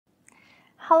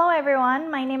Hello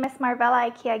everyone, my name is Marvella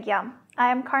Ikiagiam.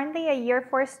 I am currently a Year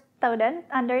 4 student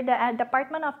under the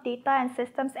Department of Data and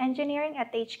Systems Engineering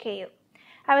at HKU.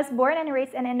 I was born and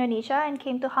raised in Indonesia and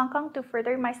came to Hong Kong to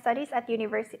further my studies at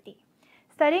university.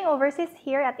 Studying overseas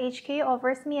here at HKU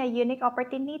offers me a unique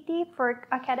opportunity for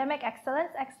academic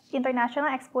excellence,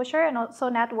 international exposure, and also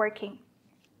networking.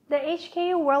 The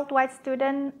HKU Worldwide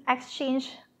Student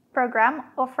Exchange Program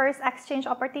offers exchange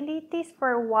opportunities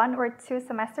for 1 or 2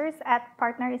 semesters at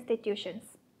partner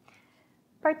institutions.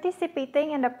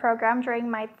 Participating in the program during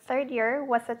my 3rd year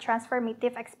was a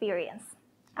transformative experience.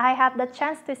 I had the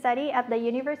chance to study at the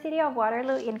University of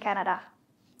Waterloo in Canada.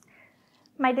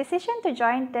 My decision to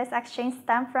join this exchange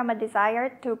stemmed from a desire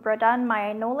to broaden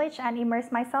my knowledge and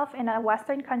immerse myself in a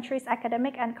Western country's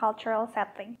academic and cultural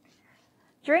setting.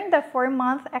 During the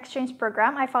 4-month exchange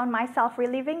program, I found myself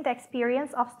reliving the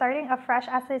experience of starting afresh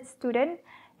as a student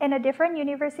in a different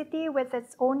university with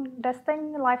its own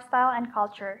distinct lifestyle and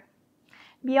culture.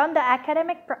 Beyond the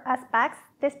academic aspects,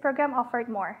 this program offered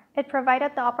more. It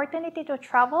provided the opportunity to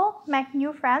travel, make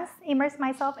new friends, immerse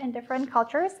myself in different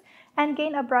cultures, and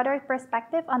gain a broader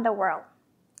perspective on the world.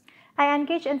 I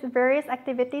engaged in various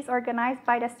activities organized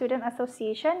by the Student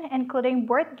Association, including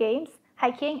board games,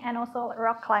 hiking, and also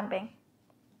rock climbing.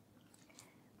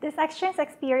 This exchange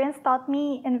experience taught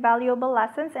me invaluable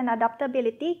lessons in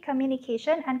adaptability,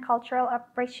 communication, and cultural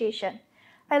appreciation.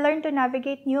 I learned to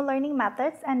navigate new learning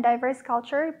methods and diverse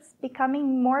cultures,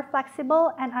 becoming more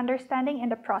flexible and understanding in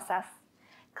the process.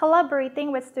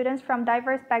 Collaborating with students from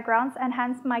diverse backgrounds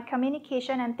enhanced my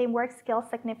communication and teamwork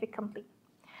skills significantly.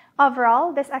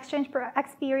 Overall, this exchange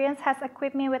experience has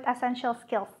equipped me with essential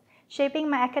skills, shaping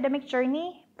my academic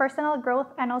journey, personal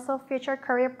growth, and also future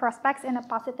career prospects in a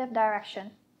positive direction.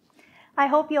 I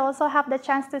hope you also have the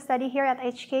chance to study here at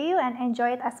HKU and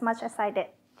enjoy it as much as I did.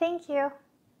 Thank you.